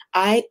me,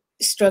 I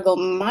struggle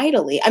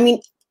mightily. I mean,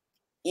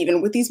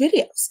 even with these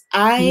videos,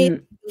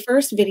 the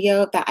first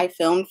video that I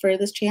filmed for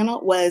this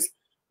channel was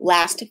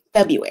last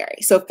February.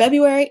 So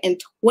February in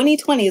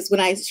 2020 is when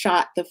I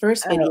shot the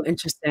first video. Oh,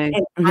 interesting.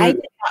 And I did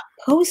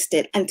not post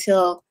it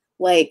until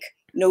like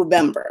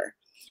November.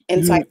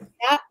 And so I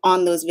sat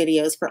on those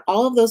videos for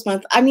all of those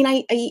months. I mean,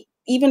 I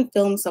even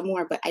filmed some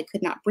more, but I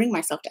could not bring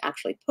myself to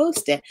actually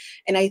post it.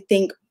 And I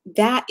think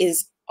that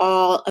is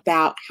all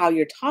about how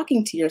you're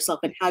talking to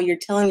yourself and how you're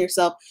telling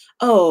yourself,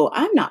 oh,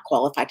 I'm not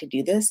qualified to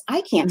do this.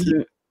 I can't teach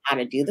you how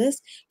to do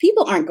this.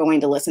 People aren't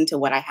going to listen to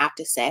what I have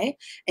to say.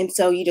 And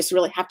so you just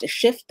really have to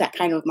shift that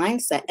kind of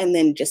mindset and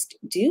then just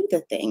do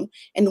the thing.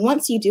 And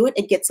once you do it,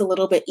 it gets a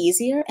little bit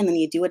easier. And then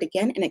you do it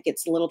again and it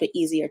gets a little bit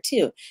easier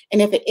too.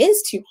 And if it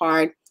is too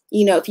hard,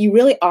 if you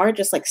really are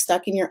just like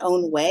stuck in your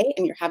own way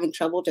and you're having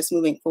trouble just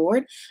moving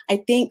forward,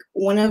 I think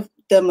one of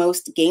the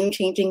most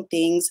game-changing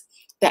things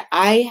that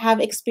I have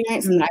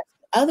experienced and that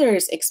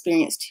others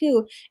experience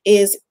too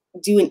is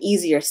do an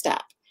easier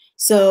step.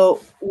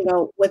 So,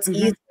 what's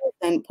easier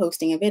than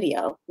posting a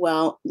video?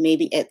 Well,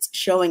 maybe it's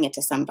showing it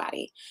to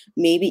somebody.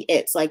 Maybe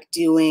it's like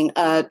doing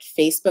a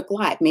Facebook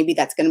Live. Maybe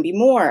that's going to be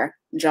more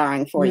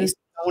jarring for you. So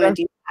you don't want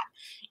to do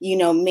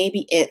that.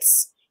 Maybe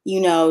it's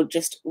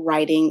just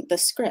writing the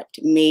script.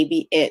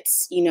 Maybe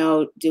it's,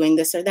 doing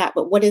this or that.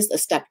 But what is a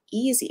step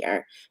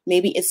easier?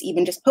 Maybe it's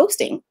even just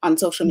posting on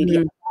social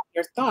media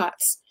your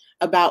thoughts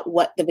about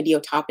what the video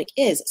topic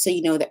is.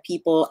 So that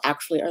people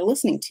actually are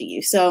listening to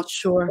you. So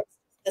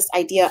this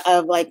idea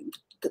of like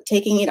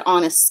taking it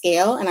on a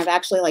scale. And I've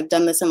actually like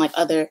done this in like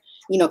other,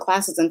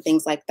 classes and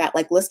things like that,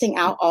 like listing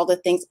out all the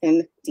things.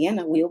 And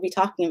Deanna, we will be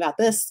talking about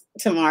this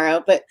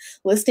tomorrow, but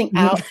listing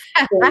out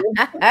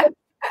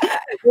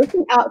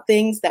looking out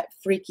things that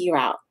freak you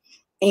out.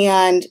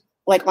 And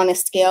like on a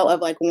scale of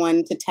like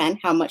 1 to 10,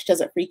 how much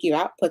does it freak you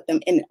out? Put them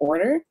in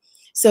order.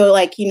 So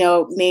like,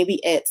 maybe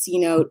it's,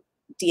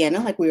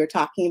 Deanna, like we were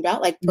talking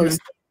about, like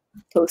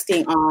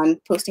posting on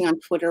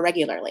Twitter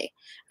regularly.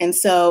 And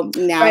so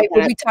now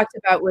what we talked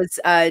about was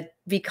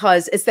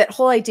because it's that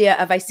whole idea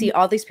of I see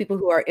all these people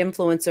who are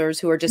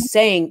influencers who are just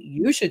saying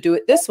you should do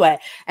it this way.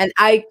 And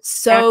I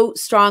so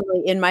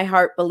strongly in my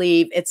heart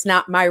believe it's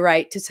not my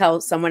right to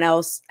tell someone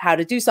else how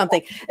to do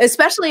something,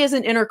 especially as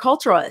an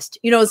interculturalist.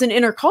 As an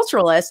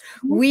interculturalist,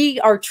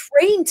 we are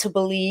trained to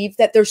believe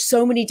that there's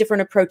so many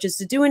different approaches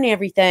to doing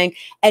everything.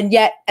 And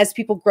yet as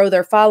people grow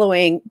their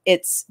following,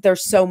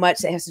 there's so much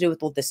that has to do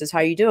with, well, this is how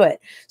you do it.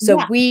 So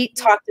we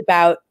talked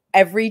about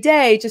every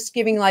day, just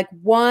giving like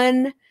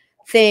one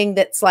thing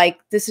that's like,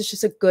 this is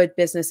just a good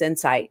business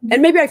insight.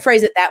 And maybe I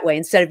phrase it that way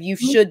instead of you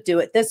should do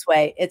it this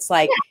way. It's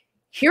like,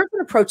 here's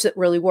an approach that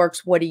really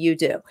works. What do you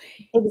do?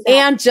 Exactly.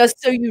 And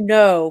just so you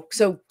know,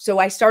 so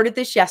I started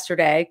this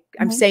yesterday.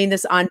 I'm saying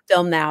this on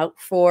film now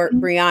for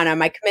Brianna.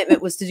 My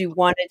commitment was to do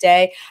one a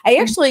day. I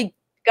actually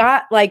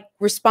got like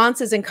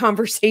responses and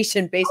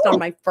conversation based on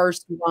my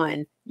first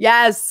one.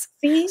 Yes.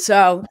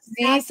 So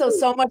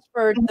much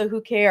for the who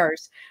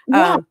cares.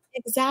 Yeah,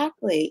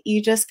 exactly. You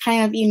just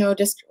kind of,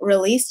 just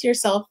release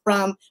yourself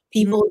from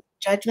people's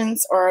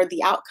judgments or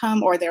the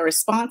outcome or their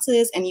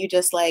responses. And you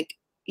just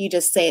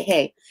say,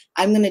 hey,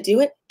 I'm going to do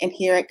it. And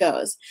here it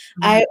goes.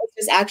 I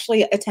was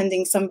actually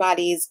attending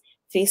somebody's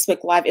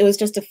Facebook Live. It was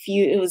just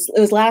it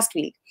was last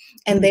week.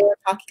 And they were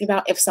talking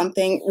about if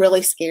something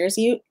really scares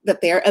you,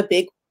 that they're a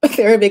big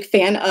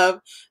fan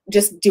of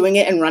just doing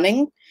it and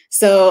running.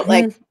 So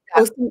like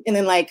posting and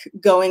then like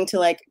going to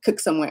like cook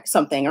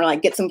something or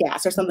like get some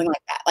gas or something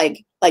like that.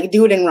 Like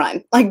do it and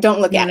run. Like don't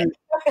look at it.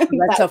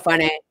 That's so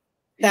funny.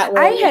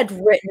 I had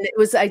written,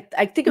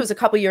 I think it was a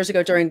couple years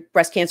ago during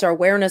Breast Cancer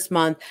Awareness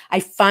Month, I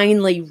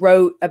finally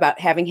wrote about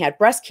having had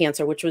breast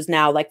cancer, which was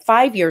now like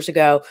 5 years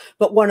ago.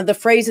 But one of the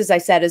phrases I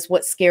said is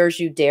what scares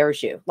you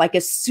dares you. Like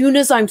as soon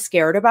as I'm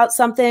scared about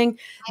something,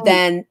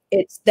 then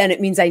it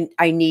means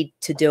I need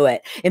to do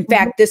it. In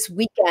fact, this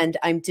weekend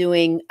I'm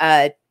doing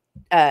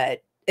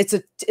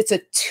it's a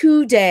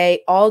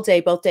 2-day, all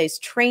day, both days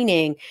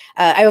training.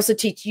 I also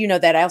teach, you know,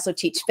 that I also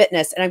teach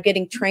fitness, and I'm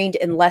getting trained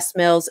in Les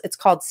Mills. It's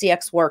called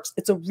CX Works.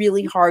 It's a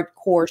really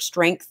hardcore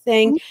strength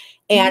thing.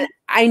 And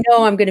I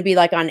know I'm going to be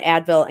like on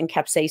Advil and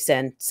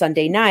capsaicin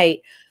Sunday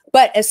night.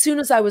 But as soon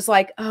as I was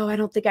like, oh, I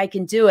don't think I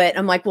can do it,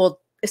 I'm like,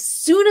 well, as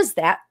soon as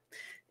that,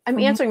 I'm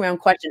answering my own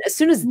question. As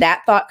soon as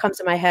that thought comes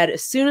to my head,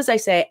 as soon as I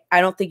say, I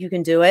don't think you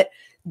can do it,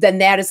 then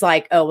that is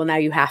like, oh, well, now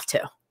you have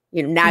to.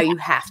 You know, now you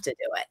have to do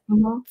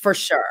it for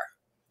sure.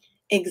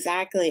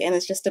 Exactly. And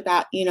it's just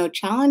about, you know,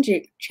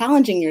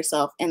 challenging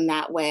yourself in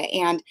that way.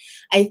 And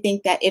I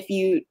think that if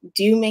you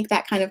do make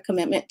that kind of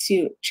commitment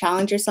to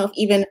challenge yourself,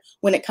 even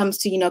when it comes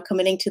to, you know,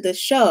 committing to this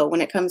show, when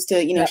it comes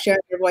to, you know,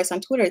 sharing your voice on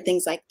Twitter,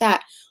 things like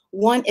that,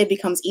 one, it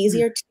becomes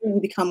easier. Two, you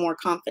become more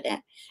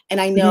confident. And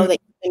I know that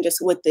even just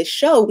with this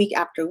show, week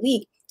after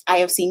week, I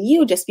have seen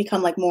you just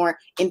become like more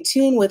in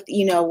tune with,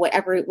 you know,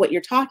 what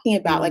you're talking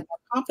about, like more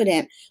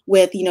confident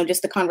with, you know,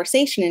 just the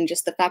conversation and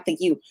just the fact that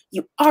you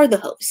are the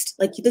host.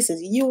 Like this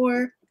is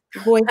your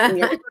voice and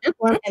your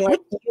platform, and like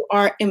you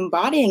are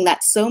embodying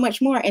that so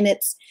much more. And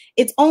it's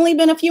only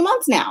been a few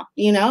months now,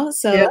 you know,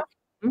 so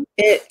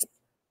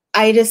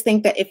I just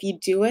think that if you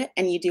do it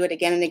and you do it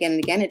again and again and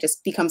again, it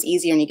just becomes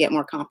easier and you get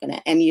more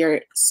confident, and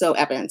you're so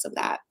evidence of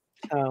that.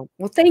 Oh,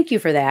 well, thank you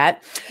for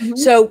that.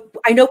 So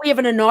I know we have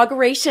an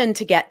inauguration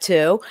to get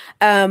to.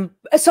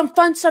 Some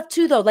fun stuff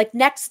too, though. Like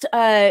next,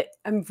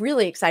 I'm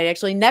really excited.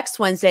 Actually, next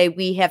Wednesday,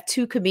 we have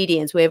 2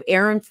 comedians. We have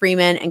Aaron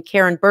Freeman and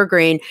Karen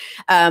Bergreen.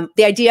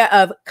 The idea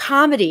of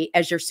comedy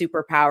as your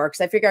superpower, because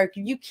I figure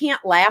you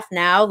can't laugh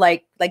now.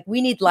 Like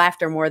we need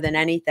laughter more than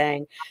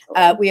anything.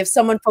 We have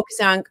someone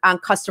focusing on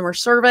customer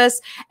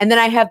service. And then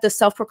I have the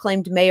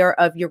self-proclaimed mayor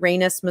of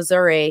Uranus,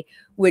 Missouri,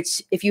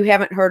 which if you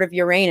haven't heard of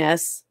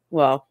Uranus,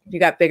 well, you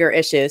got bigger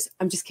issues.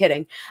 I'm just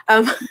kidding.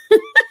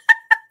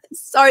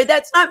 Sorry,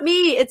 that's not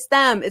me. It's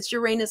them. It's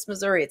Uranus,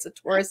 Missouri. It's a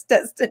tourist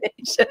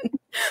destination.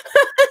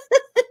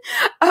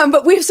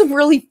 But we have some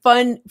really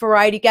fun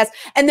variety guests.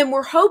 And then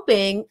we're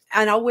hoping,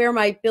 and I'll wear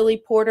my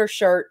Billy Porter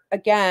shirt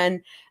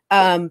again,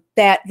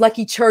 that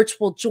Lucky Church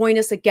will join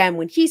us again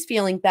when he's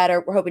feeling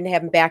better. We're hoping to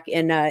have him back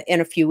in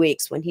a few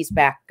weeks when he's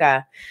back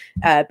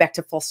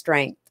to full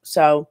strength.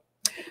 So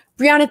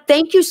Brianna,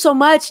 thank you so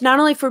much, not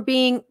only for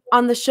being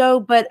on the show,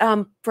 but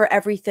for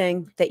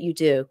everything that you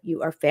do.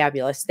 You are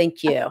fabulous.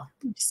 Thank you.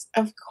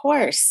 Of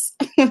course.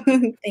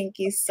 Thank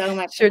you so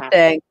much. Sure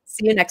thing.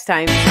 See you next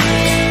time.